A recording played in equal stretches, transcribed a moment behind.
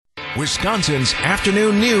Wisconsin's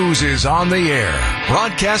afternoon news is on the air,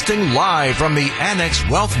 broadcasting live from the Annex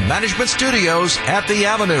Wealth Management Studios at the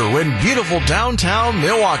Avenue in beautiful downtown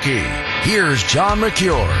Milwaukee. Here's John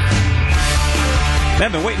McCure.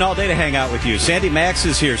 I've been waiting all day to hang out with you. Sandy Max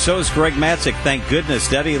is here. So is Greg Matzik. Thank goodness.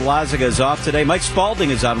 Debbie Lazaga is off today. Mike Spalding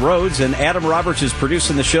is on roads, and Adam Roberts is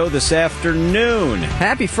producing the show this afternoon.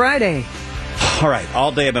 Happy Friday. All right.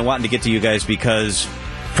 All day I've been wanting to get to you guys because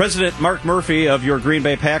President Mark Murphy of your Green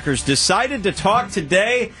Bay Packers decided to talk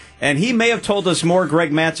today, and he may have told us more,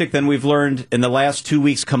 Greg Matzik, than we've learned in the last 2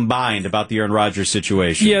 weeks combined about the Aaron Rodgers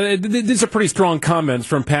situation. Yeah, these are pretty strong comments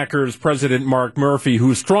from Packers President Mark Murphy,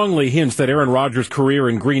 who strongly hints that Aaron Rodgers' career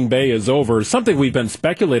in Green Bay is over, something we've been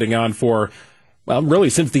speculating on for, well, really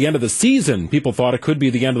since the end of the season. People thought it could be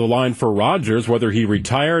the end of the line for Rodgers, whether he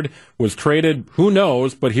retired, was traded, who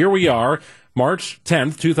knows, but here we are. March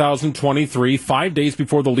 10th, 2023, 5 days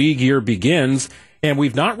before the league year begins, and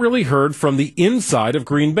we've not really heard from the inside of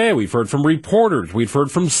Green Bay. We've heard from reporters. We've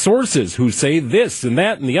heard from sources who say this and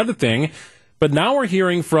that and the other thing, but now we're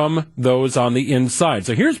hearing from those on the inside.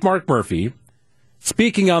 So here's Mark Murphy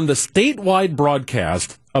speaking on the statewide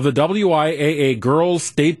broadcast of the WIAA Girls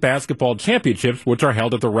State Basketball Championships, which are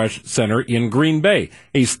held at the Resch Center in Green Bay.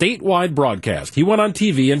 A statewide broadcast. He went on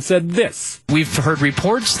TV and said this. We've heard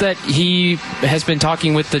reports that he has been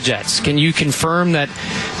talking with the Jets. Can you confirm that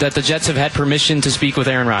the Jets have had permission to speak with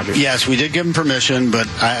Aaron Rodgers? Yes, we did give him permission, but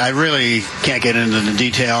I really can't get into the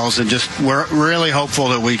details. And just we're really hopeful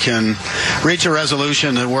that we can reach a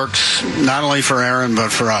resolution that works not only for Aaron, but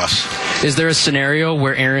for us. Is there a scenario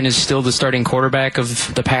where Aaron is still the starting quarterback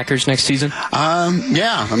of the Packers next season?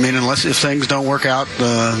 Yeah. I mean, if things don't work out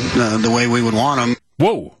the way we would want them.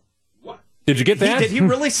 Whoa. What? Did you get that? Did he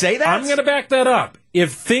really say that? I'm going to back that up.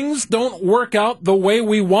 If things don't work out the way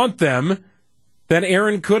we want them, then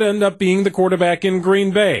Aaron could end up being the quarterback in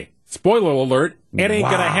Green Bay. Spoiler alert, it ain't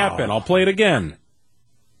going to happen. I'll play it again.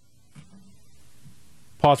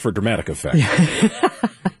 Pause for dramatic effect.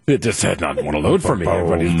 It just had not want to load for me.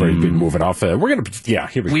 Everybody's been moving off. We're going to,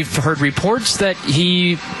 here we go. We've heard reports that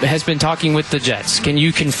he has been talking with the Jets. Can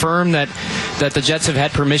you confirm that the Jets have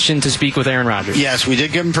had permission to speak with Aaron Rodgers? Yes, we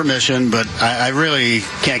did give him permission, but I really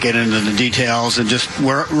can't get into the details. And just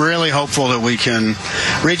we're really hopeful that we can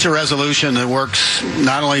reach a resolution that works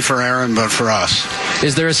not only for Aaron, but for us.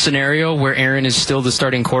 Is there a scenario where Aaron is still the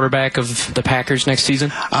starting quarterback of the Packers next season?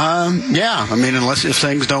 Yeah. I mean, if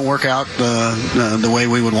things don't work out the way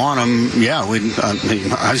we would want them, he's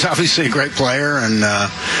obviously a great player and,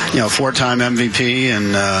 four-time MVP.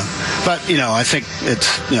 And, but, I think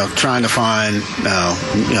it's, trying to find,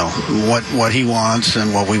 what he wants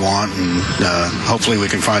and what we want. And hopefully we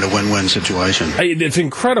can find a win-win situation. It's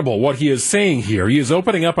incredible what he is saying here. He is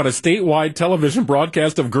opening up on a statewide television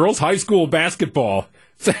broadcast of girls high school basketball,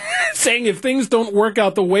 saying if things don't work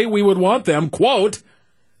out the way we would want them, quote.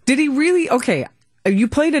 Did he really? Okay, you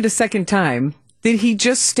played it a second time. Did he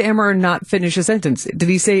just stammer and not finish a sentence? Did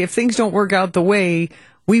he say, if things don't work out the way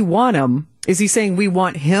we want them, is he saying we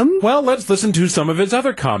want him? Well, let's listen to some of his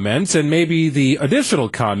other comments, and maybe the additional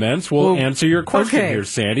comments will answer your question here,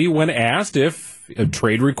 Sandy, when asked if a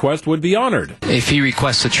trade request would be honored. If he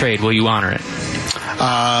requests a trade, will you honor it?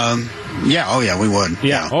 Yeah, oh yeah, we would.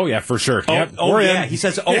 Yeah, oh yeah, for sure. He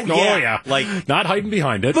says, like not hiding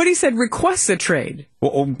behind it. But he said request a trade.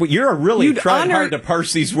 Well, you're really trying hard to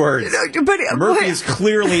parse these words. But Murphy is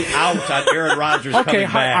clearly out on Aaron Rodgers coming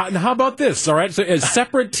back. How about this? All right, so a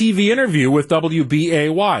separate TV interview with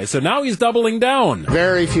WBAY. So now he's doubling down.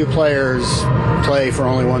 Very few players play for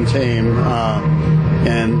only one team,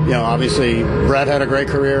 and obviously Brett had a great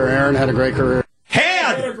career. Aaron had a great career.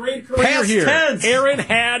 Past here. tense. Aaron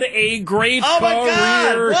had a great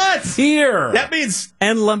career. What? Here. That means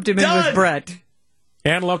and lumped him in with Brett.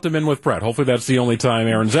 And lumped him in with Brett. Hopefully that's the only time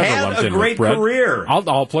Aaron's ever lumped in with Brett. Had a great career.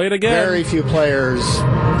 I'll play it again. Very few players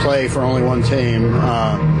play for only one team.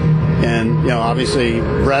 And, obviously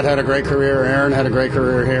Brett had a great career. Aaron had a great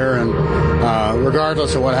career here. And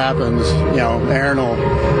regardless of what happens, Aaron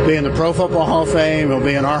will be in the Pro Football Hall of Fame. He'll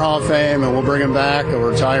be in our Hall of Fame, and we'll bring him back. He'll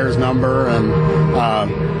retire his number.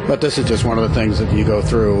 But this is just one of the things that you go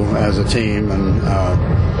through as a team. And,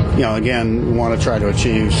 again, we want to try to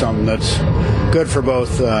achieve something that's good for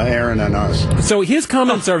both Aaron and us. So his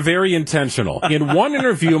comments are very intentional. In one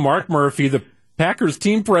interview, Mark Murphy, the Packers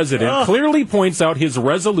team president, clearly points out his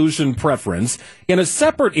resolution preference. In a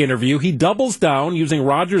separate interview, he doubles down using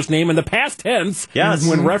Rodgers' name in the past tense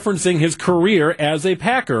when referencing his career as a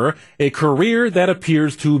Packer, a career that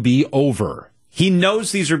appears to be over. He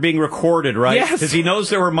knows these are being recorded, right? Yes. Because he knows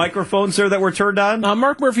there were microphones there that were turned on?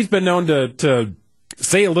 Mark Murphy's been known to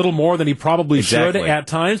say a little more than he probably should Exactly. at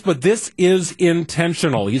times, but this is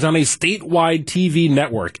intentional. He's on a statewide TV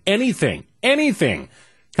network. Anything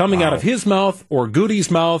coming out of his mouth or Goody's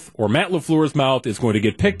mouth or Matt LaFleur's mouth is going to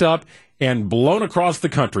get picked up and blown across the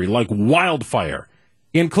country like wildfire,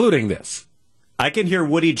 including this. I can hear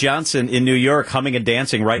Woody Johnson in New York humming and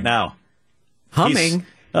dancing right now. Humming.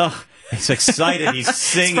 He's excited. He's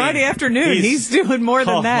singing. It's Friday afternoon. He's doing more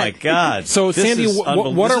than that. Oh, my God. So, This Sandy, is what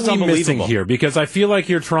this is are we missing unbelievable. here? Because I feel like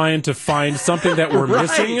you're trying to find something that we're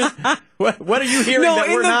missing. What are you hearing that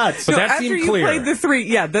we're not? But that after seemed you clear. played the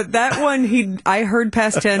three, that one, I heard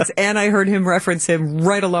past tense, and I heard him reference him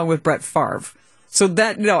right along with Brett Favre. So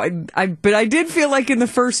but I did feel like in the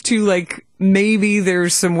first two, like, maybe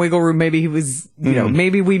there's some wiggle room. Maybe he was,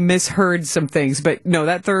 maybe we misheard some things. But no,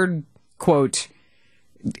 that third quote,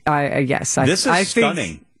 This is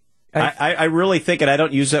stunning. I really think, and I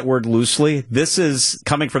don't use that word loosely, this is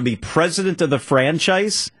coming from the president of the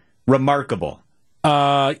franchise. Remarkable.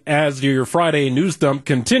 As your Friday news dump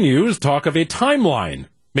continues, talk of a timeline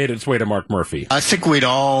made its way to Mark Murphy. I think we'd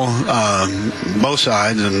all, both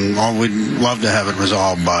sides, and all we'd love to have it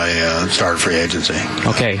resolved by start of free agency.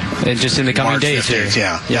 Okay, and just in the coming March days 15th,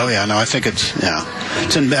 here. Yeah. Oh, yeah. No, I think it's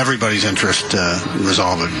in everybody's interest to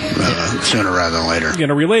resolve it sooner rather than later. In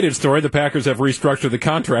a related story, the Packers have restructured the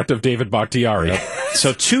contract of David Bakhtiari.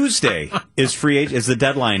 So Tuesday is the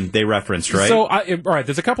deadline they referenced, right? So, all right,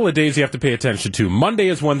 there's a couple of days you have to pay attention to. Monday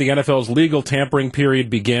is when the NFL's legal tampering period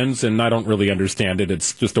begins, and I don't really understand it.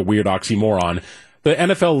 It's just a weird oxymoron. The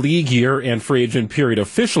NFL league year and free agent period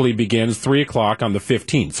officially begins 3 o'clock on the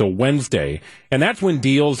 15th, so Wednesday. And that's when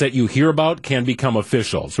deals that you hear about can become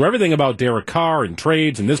official. So everything about Derek Carr and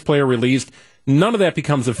trades and this player released, none of that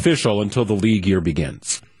becomes official until the league year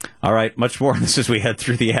begins. All right, much more on this as we head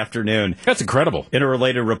through the afternoon. That's incredible. In a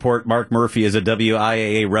related report, Mark Murphy is a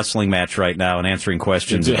WIAA wrestling match right now and answering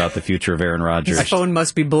questions about the future of Aaron Rodgers. His phone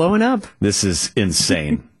must be blowing up. This is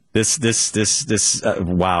insane.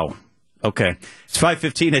 Wow. Okay. It's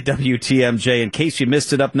 5:15 at WTMJ. In case you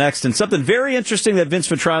missed it, up next, and something very interesting that Vince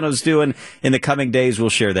Vitrano's doing in the coming days, we'll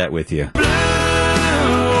share that with you.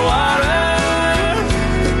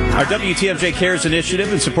 Our WTMJ Cares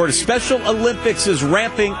initiative in support of Special Olympics is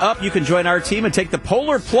ramping up. You can join our team and take the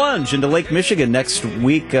polar plunge into Lake Michigan next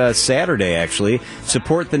week, Saturday, actually.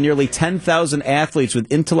 Support the nearly 10,000 athletes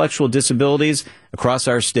with intellectual disabilities across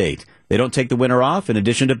our state. They don't take the winter off. In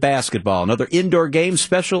addition to basketball and other indoor games,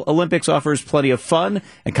 Special Olympics offers plenty of fun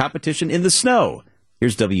and competition in the snow.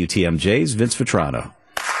 Here's WTMJ's Vince Vitrano.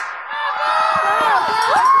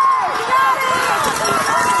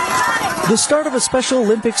 The start of a Special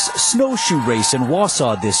Olympics snowshoe race in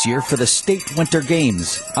Wausau this year for the State Winter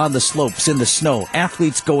Games. On the slopes, in the snow,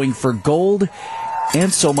 athletes going for gold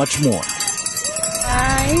and so much more.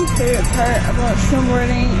 My favorite part about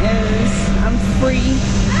snowboarding is I'm free.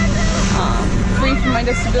 Free from my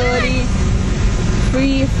disability.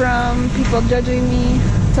 Free from people judging me,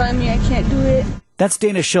 telling me I can't do it. That's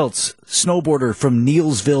Dana Schultz, snowboarder from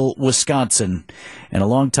Neilsville, Wisconsin, and a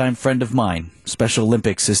longtime friend of mine. Special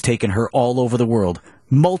Olympics has taken her all over the world.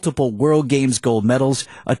 Multiple World Games gold medals,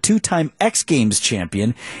 a 2-time X Games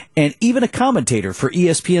champion, and even a commentator for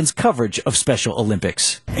ESPN's coverage of Special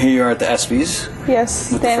Olympics. Here you are at the ESPYs.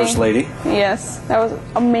 Yes, with the First Lady. Yes, that was an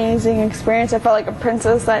amazing experience. I felt like a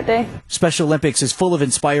princess that day. Special Olympics is full of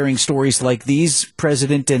inspiring stories like these.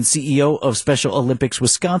 President and CEO of Special Olympics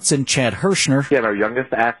Wisconsin, Chad Hirschner. Yeah, our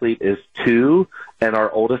youngest athlete is 2, and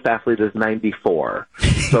our oldest athlete is 94.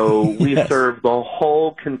 So we serve the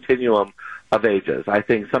whole continuum of ages. I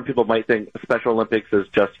think some people might think Special Olympics is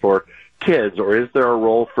just for kids, or is there a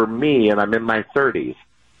role for me and I'm in my 30s?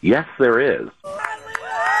 Yes, there is.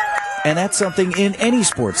 And that's something in any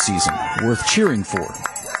sports season worth cheering for.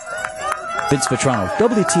 Vince Vitrano,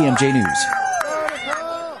 WTMJ News.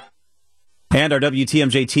 And our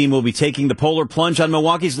WTMJ team will be taking the polar plunge on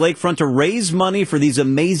Milwaukee's lakefront to raise money for these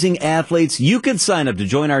amazing athletes. You can sign up to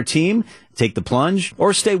join our team, take the plunge,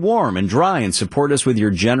 or stay warm and dry and support us with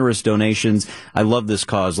your generous donations. I love this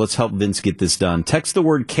cause. Let's help Vince get this done. Text the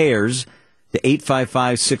word CARES to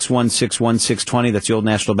 855-616-1620. That's the old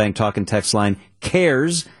National Bank talk and text line.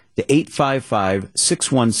 CARES to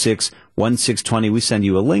 855-616-1620. We send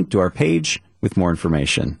you a link to our page with more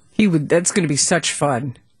information. That's going to be such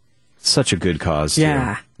fun. Such a good cause, too.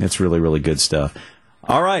 Yeah. It's really, really good stuff.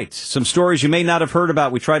 All right, some stories you may not have heard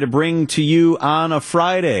about we try to bring to you on a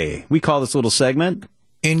Friday. We call this little segment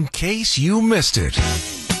In Case You Missed It.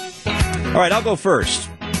 All right, I'll go first.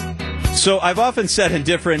 So I've often said in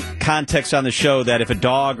different contexts on the show that if a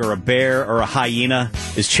dog or a bear or a hyena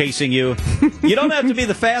is chasing you, you don't have to be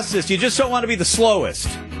the fastest, you just don't want to be the slowest.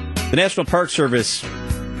 The National Park Service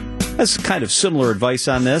has kind of similar advice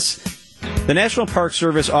on this. The National Park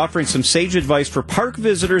Service offering some sage advice for park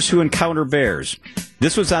visitors who encounter bears.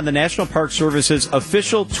 This was on the National Park Service's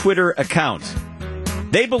official Twitter account.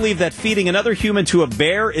 They believe that feeding another human to a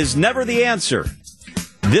bear is never the answer.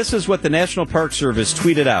 This is what the National Park Service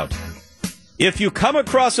tweeted out. If you come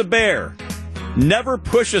across a bear, never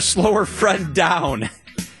push a slower friend down,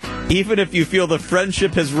 even if you feel the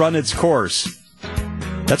friendship has run its course.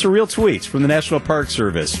 That's a real tweet from the National Park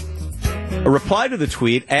Service. A reply to the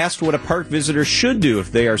tweet asked what a park visitor should do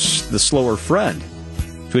if they are the slower friend,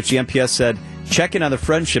 to which the NPS said, check in on the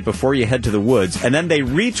friendship before you head to the woods. And then they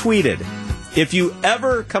retweeted, if you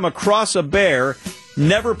ever come across a bear,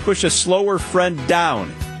 never push a slower friend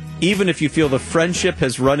down, even if you feel the friendship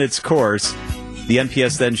has run its course. The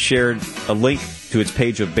NPS then shared a link to its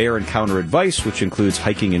page of bear encounter advice, which includes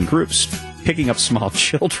hiking in groups, picking up small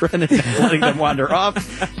children and letting them wander off,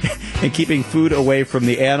 and keeping food away from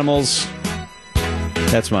the animals.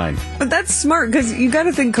 That's mine. But that's smart, because you got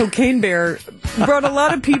to think Cocaine Bear brought a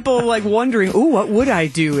lot of people wondering, ooh, what would I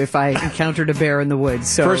do if I encountered a bear in the woods?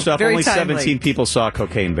 So first off, only timely. 17 people saw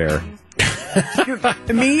Cocaine Bear.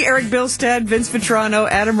 Me, Eric Bilstad, Vince Vitrano,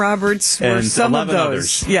 Adam Roberts were and some of 11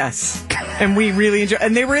 those. Others. Yes. And we really enjoyed,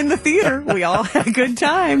 and they were in the theater. We all had a good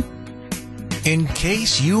time. In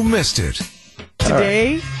case you missed it.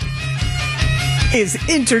 Today is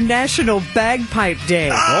International Bagpipe Day.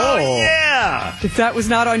 Oh, yeah! If that was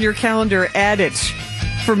not on your calendar, add it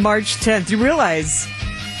for March 10th. You realize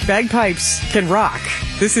bagpipes can rock.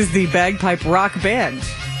 This is the Bagpipe Rock Band.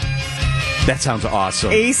 That sounds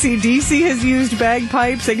awesome. AC/DC has used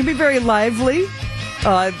bagpipes. They can be very lively.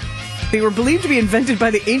 They were believed to be invented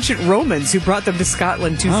by the ancient Romans, who brought them to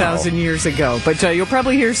Scotland 2,000 years ago. But you'll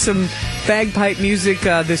probably hear some bagpipe music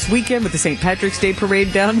this weekend with the St. Patrick's Day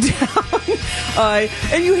parade downtown.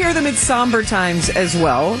 And you hear them at somber times as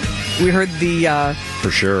well. We heard the for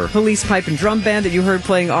sure police pipe and drum band that you heard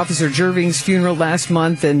playing Officer Jerving's funeral last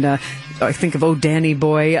month, and I think of Oh Danny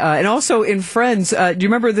Boy, and also in Friends. Do you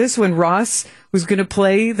remember this when Ross was going to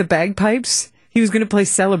play the bagpipes? He was going to play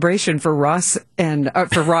Celebration for Ross and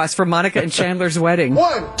for Monica and Chandler's wedding.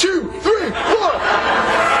 1, 2, 3, 4.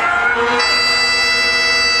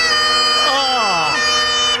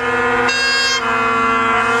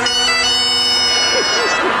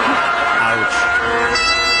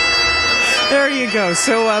 There you go.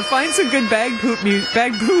 So find some good bag poop. Did you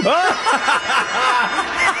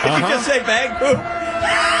just say bag poop?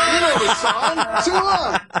 You know the song. Sing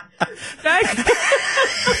along.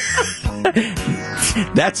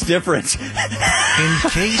 That's different. In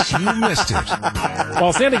case you missed it.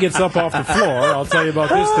 While Santa gets up off the floor, I'll tell you about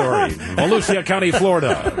this story. Volusia County,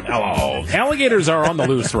 Florida. Hello. Alligators are on the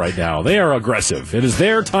loose right now. They are aggressive. It is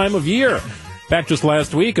their time of year. Back just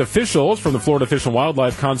last week, officials from the Florida Fish and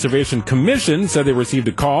Wildlife Conservation Commission said they received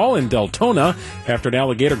a call in Deltona after an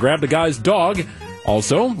alligator grabbed a guy's dog.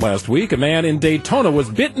 Also, last week, a man in Daytona was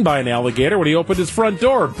bitten by an alligator when he opened his front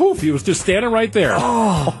door. Poof, he was just standing right there.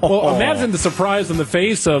 Oh. Well, imagine the surprise on the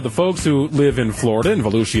face of the folks who live in Florida, in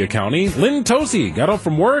Volusia County. Lynn Tosi got home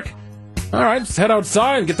from work. All right, let's head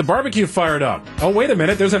outside and get the barbecue fired up. Oh, wait a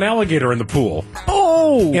minute, there's an alligator in the pool.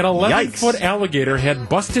 Oh! An 11-foot alligator had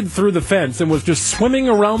busted through the fence and was just swimming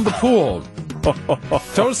around the pool.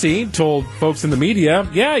 Tosi told folks in the media,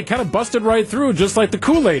 yeah, he kind of busted right through, just like the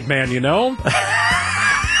Kool-Aid man, you know?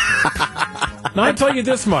 Now, I tell you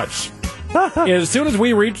this much. As soon as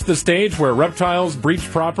we reach the stage where reptiles breach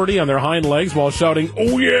property on their hind legs while shouting,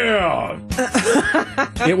 oh yeah,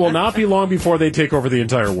 it will not be long before they take over the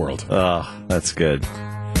entire world. Oh, that's good.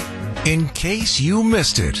 In case you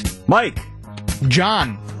missed it. Mike.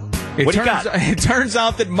 John. What do you got? It turns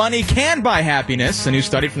out that money can buy happiness. A new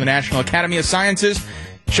study from the National Academy of Sciences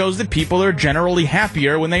shows that people are generally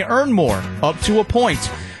happier when they earn more, up to a point.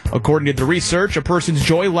 According to the research, a person's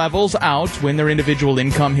joy levels out when their individual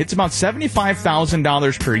income hits about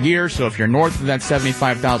 $75,000 per year. So if you're north of that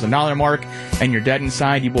 $75,000 mark and you're dead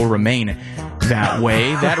inside, you will remain that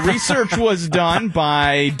way. That research was done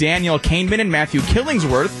by Daniel Kahneman and Matthew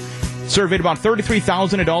Killingsworth. Surveyed about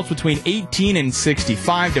 33,000 adults between 18 and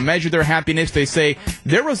 65 to measure their happiness. They say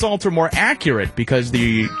their results are more accurate because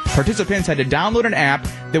the participants had to download an app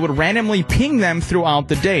that would randomly ping them throughout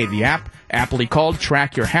the day. The app, aptly called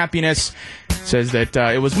Track Your Happiness, says that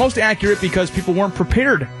it was most accurate because people weren't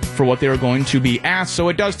prepared for what they were going to be asked. So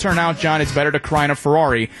it does turn out, John, it's better to cry in a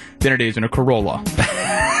Ferrari than it is in a Corolla.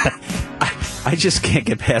 I just can't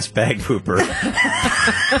get past Bag Pooper.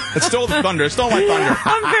 It stole the thunder. It stole my thunder.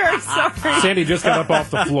 I'm very sorry. Sandy just got up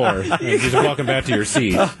off the floor. Just welcome back to your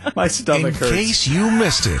seat. My stomach In hurts. case you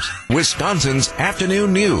missed it, Wisconsin's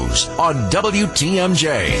afternoon news on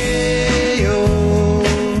WTMJ.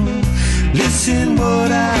 Listen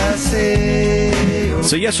what I say.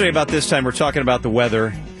 So yesterday about this time, we're talking about the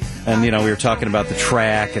weather. And, we were talking about the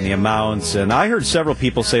track and the amounts. And I heard several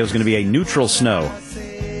people say it was going to be a neutral snow.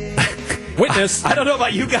 Witness. I don't know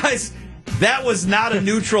about you guys. That was not a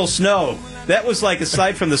neutral snow. That was like,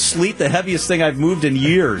 aside from the sleet, the heaviest thing I've moved in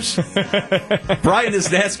years. Brian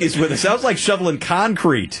Niznansky's with us. That was like shoveling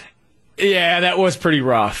concrete. Yeah, that was pretty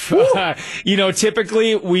rough.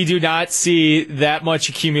 Typically we do not see that much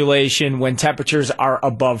accumulation when temperatures are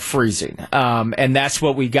above freezing. And that's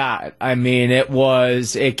what we got. I mean,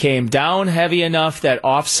 it came down heavy enough that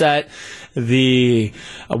offset the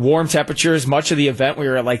warm temperatures. Much of the event, we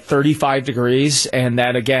were at like 35 degrees, and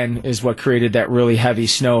that again is what created that really heavy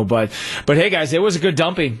snow. But hey guys, it was a good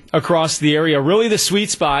dumping across the area. Really the sweet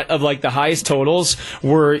spot of like the highest totals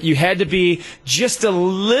were you had to be just a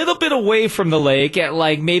little bit away from the lake at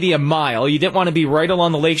like maybe a mile. You didn't want to be right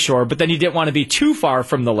along the lake shore, but then you didn't want to be too far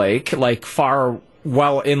from the lake, like far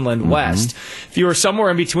well inland west. If you were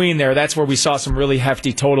somewhere in between there, that's where we saw some really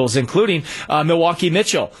hefty totals, including Milwaukee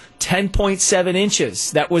Mitchell, 10.7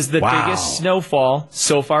 inches. That was the biggest snowfall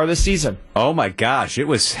so far this season. Oh my gosh, it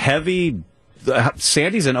was heavy.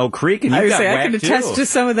 Sandy's in Oak Creek, and you got I can whacked attest too. to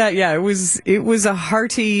some of that. Yeah, it was a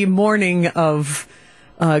hearty morning of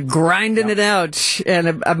grinding it out,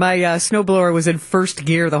 and my snowblower was in first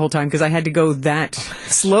gear the whole time because I had to go that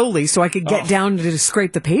slowly so I could get down to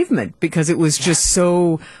scrape the pavement because it was just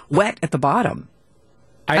so wet at the bottom.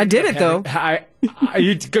 I did it though.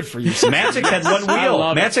 Good for you. Matzik had one wheel.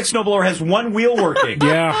 Matzik's snowblower has one wheel working.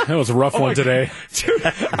 Yeah, that was a rough one today. Dude,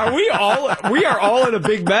 we are all in a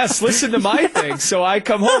big mess. Listen to my thing. So I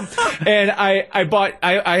come home and I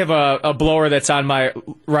have a blower that's on my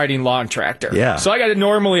riding lawn tractor. Yeah. So I got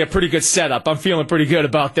normally a pretty good setup. I'm feeling pretty good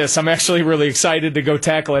about this. I'm actually really excited to go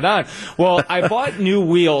tackle it on. Well, I bought new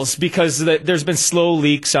wheels because there's been slow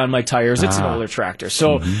leaks on my tires. It's an older tractor.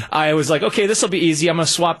 So I was like, okay, this will be easy. I'm going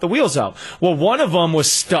to swap the wheels out. Well, one of them was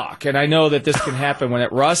stuck, and I know that this can happen when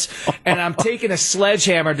it rusts, and I'm taking a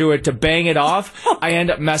sledgehammer to it to bang it off. I end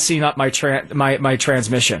up messing up my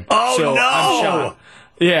transmission. Oh, so no! I'm shot.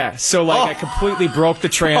 Yeah, so I completely broke the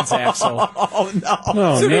transaxle. Oh, no.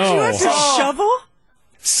 Oh, So no. did you have to shovel?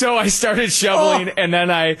 So I started shoveling, and then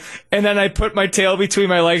I put my tail between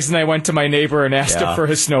my legs, and I went to my neighbor and asked him for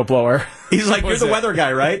his snowblower. He's like, you're the weather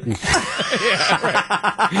guy, right? Yeah,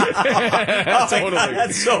 right. Totally. God,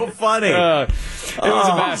 that's so funny. It was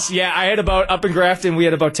a mess. Yeah, I had up in Grafton, we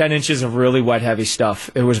had about 10 inches of really wet, heavy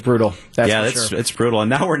stuff. It was brutal. It's brutal. And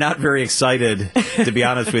now we're not very excited, to be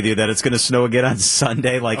honest with you, that it's going to snow again on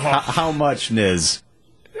Sunday. Like, how much, Niz?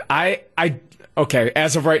 Okay,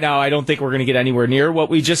 as of right now, I don't think we're going to get anywhere near what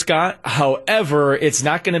we just got. However, it's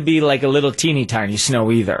not going to be like a little teeny tiny snow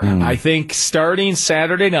either. I think starting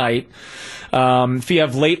Saturday night, if you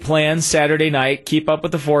have late plans Saturday night, keep up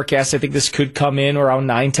with the forecast. I think this could come in around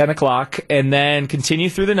 9, 10 o'clock, and then continue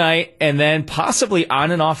through the night, and then possibly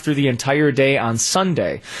on and off through the entire day on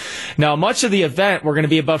Sunday. Now, much of the event, we're going to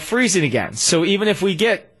be above freezing again. So even if we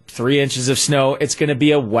get 3 inches of snow, it's going to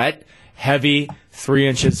be a wet, heavy 3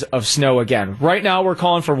 inches of snow again. Right now, we're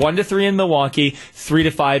calling for 1 to 3 in Milwaukee, 3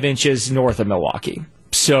 to 5 inches north of Milwaukee.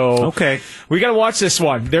 So we got to watch this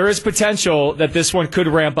one. There is potential that this one could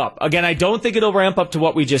ramp up. Again, I don't think it'll ramp up to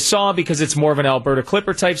what we just saw because it's more of an Alberta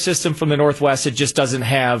Clipper type system from the northwest. It just doesn't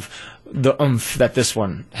have the oomph that this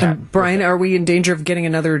one had. Brian, are we in danger of getting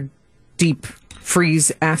another deep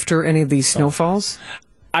freeze after any of these snowfalls?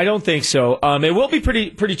 I don't think so. It will be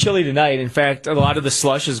pretty chilly tonight. In fact, a lot of the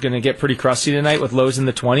slush is going to get pretty crusty tonight with lows in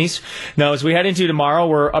the 20s. Now, as we head into tomorrow,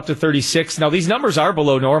 we're up to 36. Now, these numbers are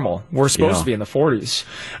below normal. We're supposed to be in the 40s.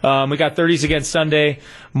 We got 30s again Sunday,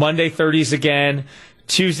 Monday 30s again,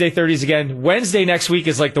 Tuesday 30s again. Wednesday next week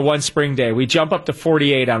is like the one spring day. We jump up to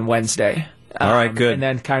 48 on Wednesday. All right, good. And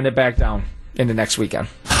then kind of back down into next weekend.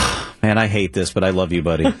 Man, I hate this, but I love you,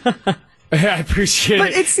 buddy. I appreciate it.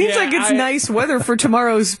 But it seems like it's nice weather for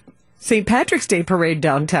tomorrow's St. Patrick's Day parade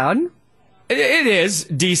downtown. It is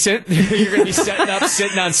decent. You're going to be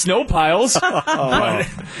sitting on snow piles. But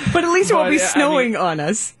at least it won't be snowing on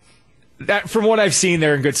us. From what I've seen,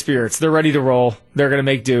 they're in good spirits. They're ready to roll. They're going to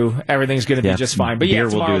make do. Everything's going to be just fine. But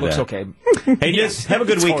tomorrow looks okay. Hey, just have a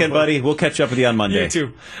good weekend, buddy. We'll catch up with you on Monday. You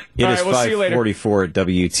too. It is 5:44 at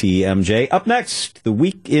WTMJ. Up next, the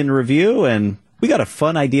week in review, and We got a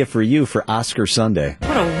fun idea for you for Oscar Sunday.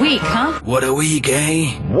 What a week, huh? What a week, eh?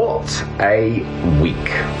 What a week.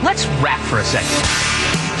 Let's rap for a second.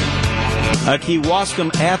 A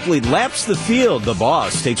Kewaskum athlete laps the field. The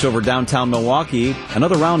Boss takes over downtown Milwaukee.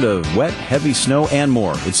 Another round of wet, heavy snow, and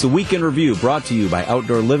more. It's the Week in Review, brought to you by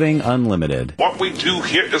Outdoor Living Unlimited. What we do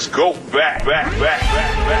here is go back.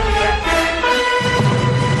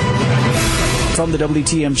 From the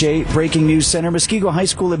WTMJ Breaking News Center, Muskego High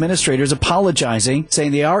School administrators apologizing,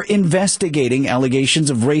 saying they are investigating allegations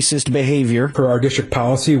of racist behavior. Per our district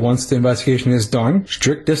policy, once the investigation is done,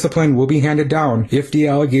 strict discipline will be handed down if the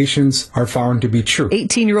allegations are found to be true.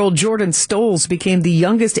 18-year-old Jordan Stoles became the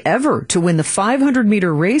youngest ever to win the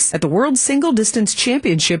 500-meter race at the World Single Distance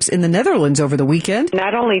Championships in the Netherlands over the weekend.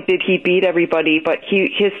 Not only did he beat everybody, but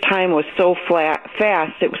his time was so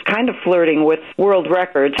fast, it was kind of flirting with world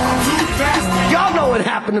records. Y'all know what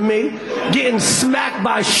happened to me. Getting smacked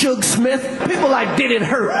by Suge Smith. People like, did it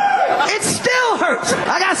hurt? It still hurts.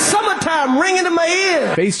 I got summertime ringing in my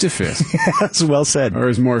ear. Face to fist. That's well said. Or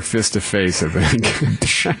is more fist to face, I think.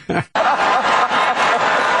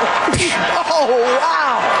 Oh,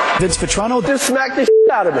 wow. Vince Vetrano just smacked the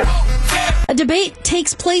out of me. A debate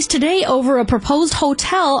takes place today over a proposed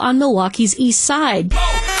hotel on Milwaukee's east side.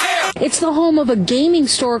 It's the home of a gaming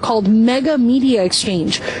store called Mega Media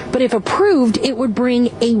Exchange, but if approved, it would bring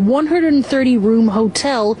a 130-room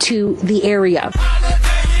hotel to the area.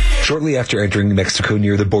 Shortly after entering Mexico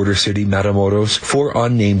near the border city Matamoros, 4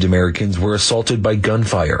 unnamed Americans were assaulted by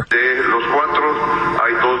gunfire.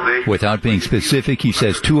 Without being specific, he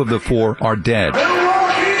says 2 of the 4 are dead.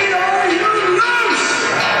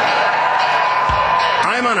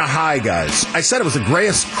 I'm on a high, guys. I said it was the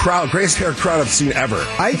grayest hair crowd I've seen ever.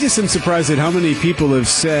 I just am surprised at how many people have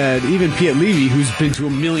said, even Piet Levy, who's been to a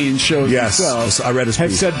million shows himself, I read his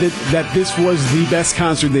have piece. said that this was the best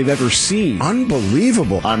concert they've ever seen.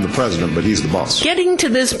 Unbelievable. I'm the president, but he's the boss. Getting to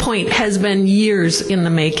this point has been years in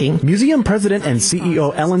the making. Museum president and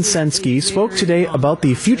CEO Ellen Sensky spoke today about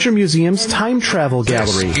the Future Museum's Time Travel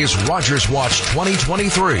Gallery. This is Rogers Watch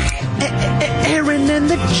 2023. Aaron and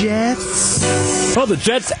the Jets. Well, the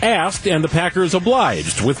Jets asked and the Packers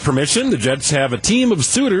obliged. With permission, the Jets have a team of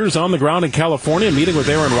suitors on the ground in California meeting with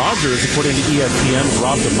Aaron Rodgers, according to ESPN's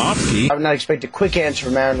Rob Demovsky. I would not expect a quick answer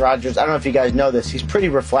from Aaron Rodgers. I don't know if you guys know this. He's pretty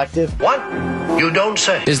reflective. What? You don't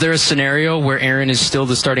say. Is there a scenario where Aaron is still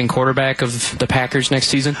the starting quarterback of the Packers next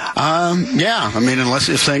season? Yeah. I mean,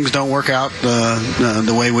 if things don't work out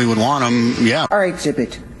the way we would want them, yeah. All right, zip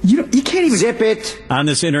it. You can't even zip it. On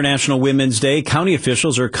this International Women's Day, county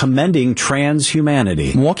officials are commending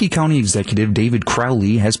transhumanity. Milwaukee County Executive David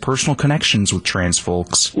Crowley has personal connections with trans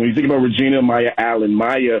folks. When you think about Regina Maya Allen,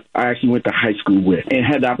 Maya, I actually went to high school with and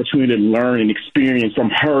had the opportunity to learn and experience from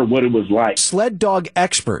her what it was like. Sled dog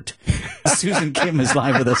expert Susan Kim is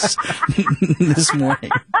live with us this morning.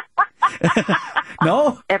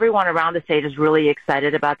 No? Everyone around the state is really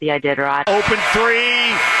excited about the Iditarod. Open 3.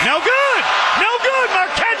 No good. No good.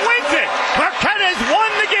 Marquette wins it. Marquette has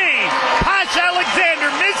won the game. Posh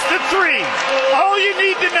Alexander missed the 3. All you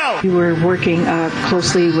need to know. You were working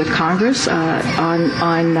closely with Congress on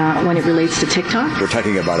when it relates to TikTok. We're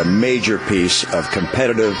talking about a major piece of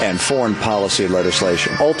competitive and foreign policy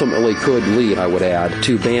legislation. Ultimately could lead, I would add,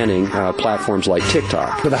 to banning platforms like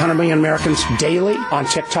TikTok. With 100 million Americans daily on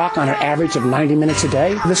TikTok on an average of 90 minutes a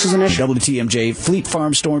day, this is an issue. WTMJ Fleet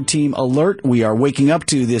Farm Storm Team alert. We are waking up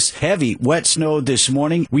to this heavy, wet snow this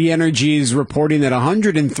morning. We Energy is reporting that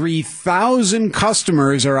 103,000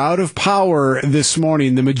 customers are out of power this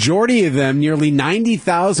morning. The majority of them, nearly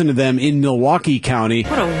 90,000 of them, in Milwaukee County.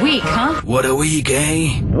 What a week, huh? What a week,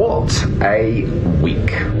 eh? What a week.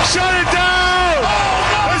 Shut it down!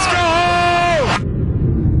 Let's go home!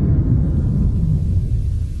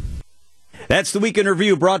 That's the Week in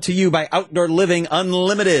Review, brought to you by Outdoor Living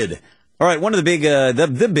Unlimited. All right, one of the big,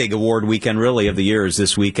 the big award weekend really of the year is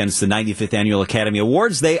this weekend. It's the 95th Annual Academy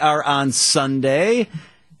Awards. They are on Sunday,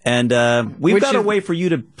 and we've got a way for you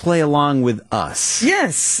to play along with us.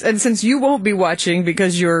 Yes, and since you won't be watching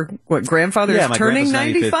because your grandfather is turning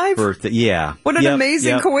 95? Birthday. Yeah. What an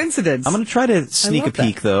amazing coincidence. I'm going to try to sneak a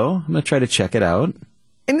peek, though. I'm going to try to check it out.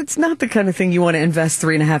 And it's not the kind of thing you want to invest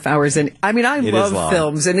 3.5 hours in. I mean, I love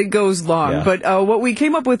films, and it goes long. Yeah. But what we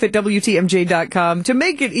came up with at WTMJ.com to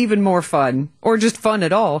make it even more fun, or just fun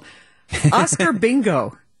at all, Oscar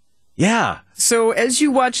Bingo. Yeah. So as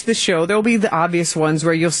you watch the show, there'll be the obvious ones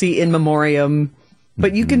where you'll see In Memoriam,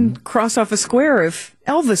 but you can cross off a square if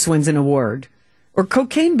Elvis wins an award, or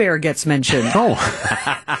Cocaine Bear gets mentioned. Oh.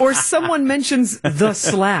 Or someone mentions The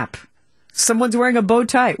Slap. someone's wearing a bow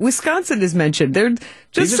tie. Wisconsin is mentioned. They're just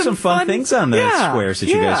These are some fun things on the squares that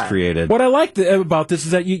you guys created. What I like about this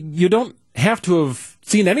is that you don't have to have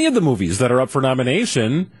seen any of the movies that are up for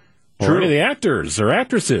nomination. Or any of the actors or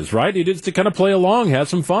actresses, right? You just to kind of play along, have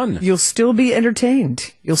some fun. You'll still be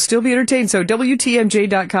entertained. So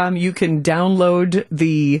WTMJ.com, you can download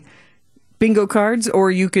the bingo cards, or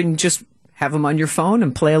you can just have them on your phone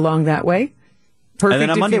and play along that way. Perfect. And then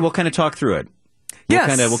on Monday, we'll kind of talk through it.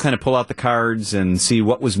 Yes. We'll kind of pull out the cards and see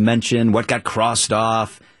what was mentioned, what got crossed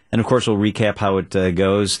off. And, of course, we'll recap how it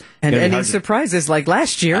goes. And any surprises like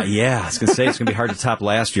last year. Yeah, I was going to say it's going to be hard to top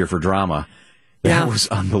last year for drama. That was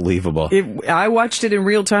unbelievable. I watched it in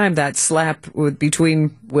real time, that slap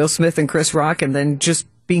between Will Smith and Chris Rock, and then just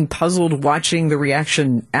being puzzled watching the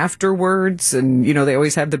reaction afterwards. And, they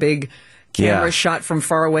always have the big camera shot from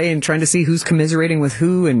far away and trying to see who's commiserating with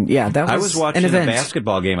who. And, that was I was watching an event. a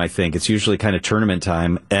basketball game, I think. It's usually kind of tournament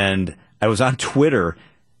time. And I was on Twitter,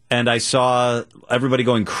 and I saw everybody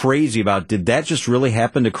going crazy about, did that just really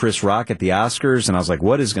happen to Chris Rock at the Oscars? And I was like,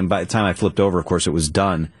 what is going to... By the time I flipped over, of course, it was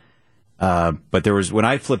done. But there was, when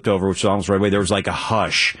I flipped over, which was almost right away, there was like a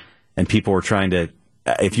hush, and people were trying to,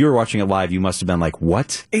 if you were watching it live, you must have been like,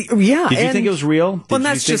 what? Yeah. Did you think it was real? Did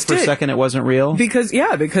that's you think just for a second it wasn't real? Because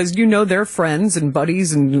they're friends and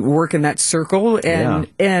buddies and work in that circle, and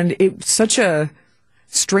it's such a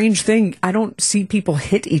strange thing. I don't see people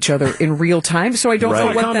hit each other in real time, so I don't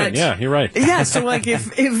know what that... Yeah, you're right. Yeah, so like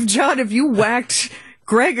if John, if you whacked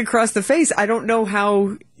Greg across the face, I don't know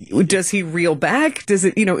how... Does he reel back? Does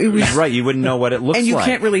it, it was... Right, you wouldn't know what it looks like. And you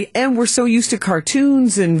can't really... And we're so used to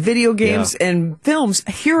cartoons and video games and films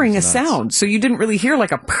hearing a sound. So you didn't really hear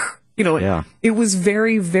like a... It was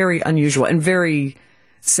very, very unusual and very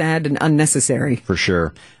sad and unnecessary. For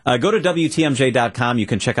sure. Go to WTMJ.com. You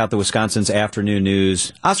can check out the Wisconsin's afternoon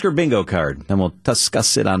news Oscar bingo card. Then we'll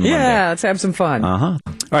discuss it on Monday. Yeah, let's have some fun. All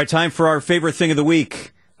right, time for our favorite thing of the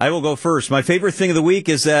week. I will go first. My favorite thing of the week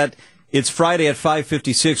is that it's Friday at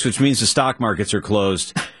 5:56, which means the stock markets are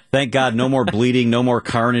closed. Thank God, no more bleeding, no more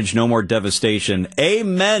carnage, no more devastation.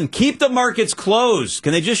 Amen. Keep the markets closed.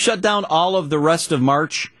 Can they just shut down all of the rest of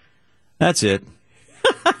March? That's it.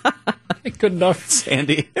 Good enough,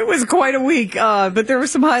 Sandy. It was quite a week, but there were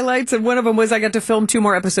some highlights, and one of them was I got to film 2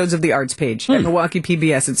 more episodes of The Arts Page at Milwaukee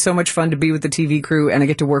PBS. It's so much fun to be with the TV crew, and I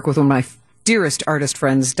get to work with one of my dearest artist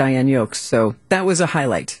friends, Diane Yokes. So that was a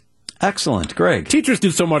highlight. Excellent. Greg. Teachers do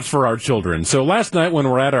so much for our children. So last night when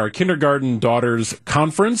we're at our kindergarten daughter's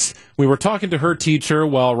conference, we were talking to her teacher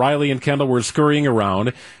while Riley and Kendall were scurrying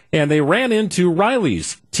around, and they ran into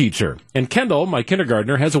Riley's teacher. And Kendall, my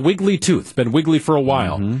kindergartner, has a wiggly tooth. It's been wiggly for a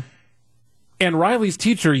while. Mm-hmm. And Riley's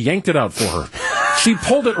teacher yanked it out for her. She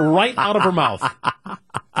pulled it right out of her mouth.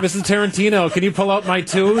 Mrs. Tarantino, can you pull out my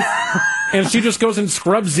tooth? And she just goes and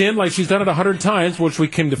scrubs in like she's done it 100 times, which we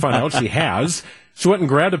came to find out she has. She went and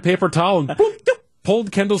grabbed a paper towel and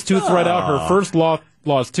pulled Kendall's tooth right out, her first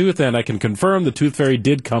lost tooth, and I can confirm the tooth fairy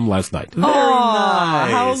did come last night. Very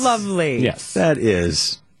nice. How lovely. Yes. That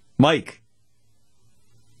is. Mike.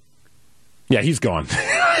 Yeah, he's gone.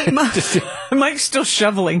 Mike's still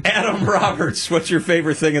shoveling. Adam Roberts, what's your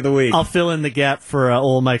favorite thing of the week? I'll fill in the gap for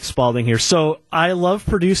old Mike Spalding here. So I love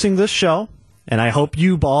producing this show, and I hope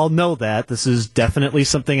you all know that. This is definitely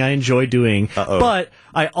something I enjoy doing. But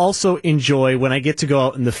I also enjoy when I get to go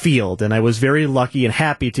out in the field, and I was very lucky and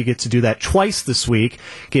happy to get to do that twice this week,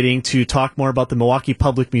 getting to talk more about the Milwaukee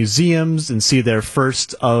Public Museums and see their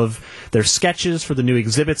first of their sketches for the new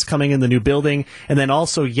exhibits coming in the new building, and then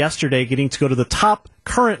also yesterday getting to go to the top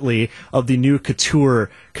currently of the new Couture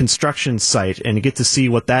construction site and get to see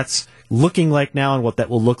what that's looking like now and what that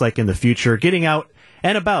will look like in the future, getting out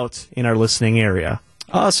and about in our listening area.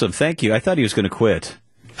 Awesome. Thank you. I thought he was going to quit.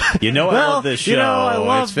 I love this show. I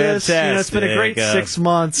love it's this. Fantastic. It's been a great 6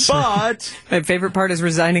 months. But my favorite part is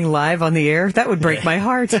resigning live on the air. That would break my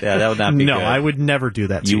heart. Yeah, that would not be good. No, I would never do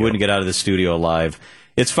that to you. You wouldn't get out of the studio alive.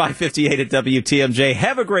 It's 5:58 at WTMJ.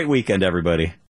 Have a great weekend, everybody.